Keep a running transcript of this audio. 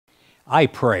I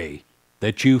pray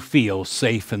that you feel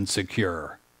safe and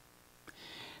secure.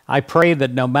 I pray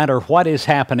that no matter what is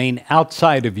happening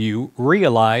outside of you,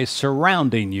 realize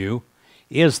surrounding you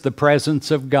is the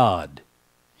presence of God.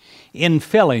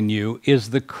 Infilling you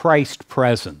is the Christ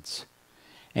presence,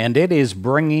 and it is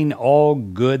bringing all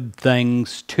good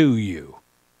things to you.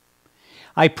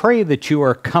 I pray that you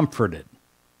are comforted.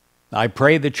 I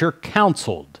pray that you're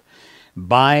counseled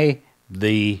by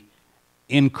the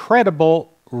incredible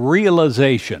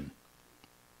realization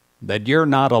that you're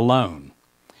not alone,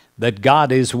 that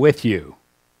God is with you.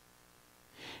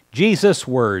 Jesus'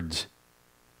 words,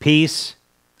 "Peace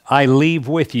I leave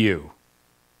with you.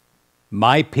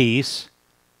 My peace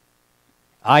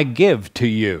I give to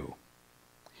you.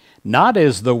 Not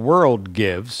as the world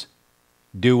gives,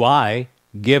 do I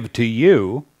give to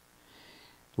you.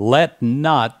 Let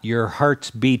not your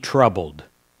hearts be troubled."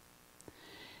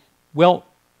 Well,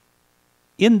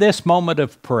 in this moment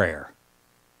of prayer,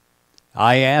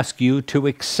 I ask you to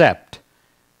accept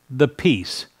the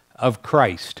peace of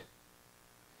Christ.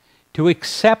 To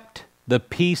accept the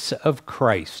peace of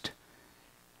Christ.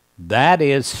 That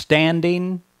is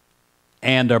standing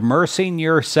and immersing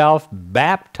yourself,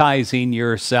 baptizing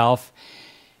yourself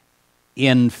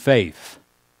in faith.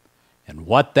 And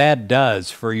what that does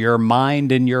for your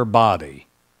mind and your body.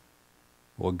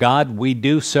 Well, God, we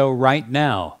do so right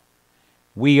now.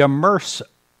 We immerse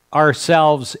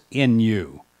ourselves in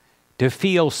you to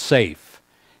feel safe,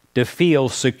 to feel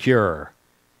secure.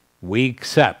 We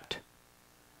accept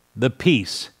the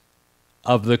peace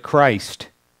of the Christ.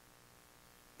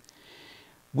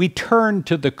 We turn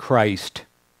to the Christ,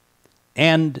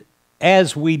 and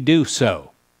as we do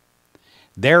so,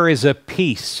 there is a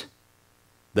peace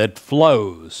that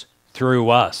flows through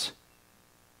us.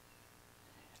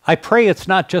 I pray it's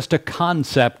not just a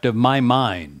concept of my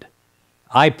mind.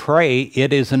 I pray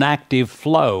it is an active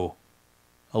flow,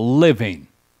 a living,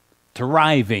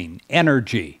 thriving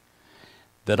energy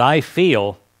that I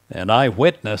feel and I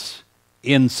witness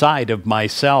inside of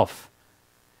myself.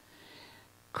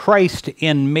 Christ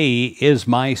in me is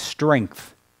my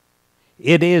strength.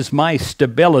 It is my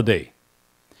stability.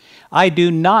 I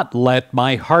do not let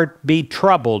my heart be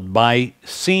troubled by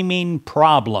seeming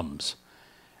problems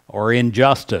or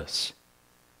injustice.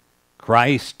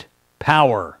 Christ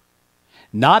power,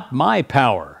 not my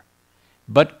power,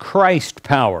 but Christ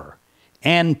power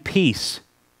and peace,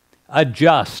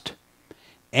 adjust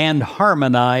and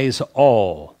harmonize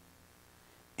all.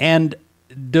 And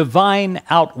divine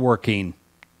outworking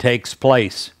takes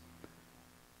place.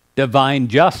 Divine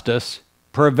justice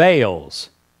prevails.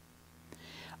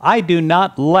 I do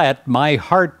not let my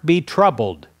heart be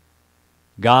troubled.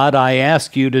 God, I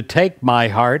ask you to take my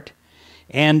heart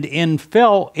and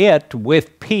infill it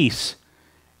with peace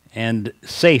and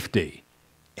safety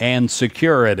and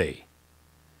security.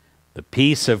 The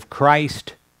peace of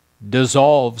Christ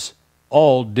dissolves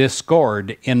all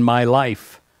discord in my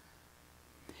life.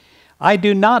 I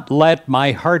do not let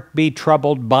my heart be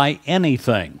troubled by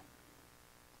anything,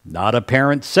 not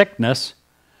apparent sickness,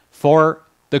 for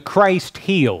the Christ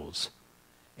heals,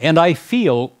 and I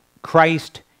feel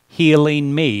Christ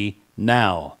healing me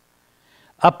now,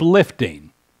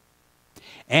 uplifting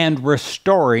and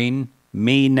restoring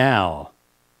me now.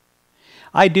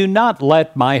 I do not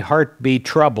let my heart be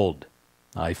troubled.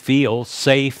 I feel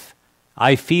safe.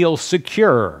 I feel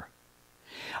secure.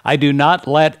 I do not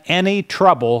let any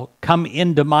trouble come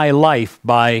into my life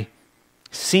by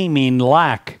seeming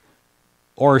lack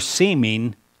or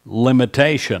seeming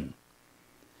limitation.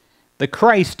 The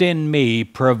Christ in me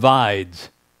provides.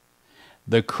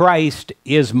 The Christ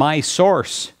is my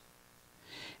source,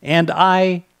 and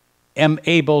I am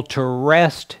able to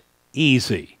rest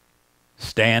easy,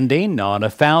 standing on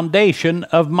a foundation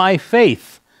of my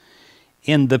faith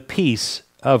in the peace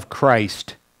of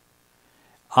Christ.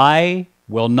 I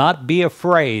will not be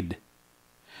afraid.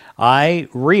 I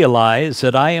realize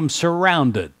that I am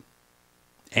surrounded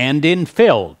and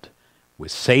infilled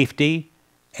with safety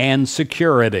and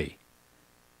security.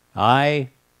 I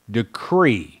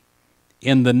decree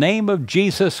in the name of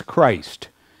Jesus Christ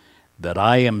that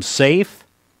I am safe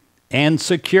and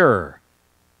secure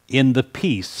in the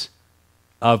peace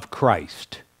of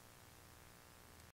Christ.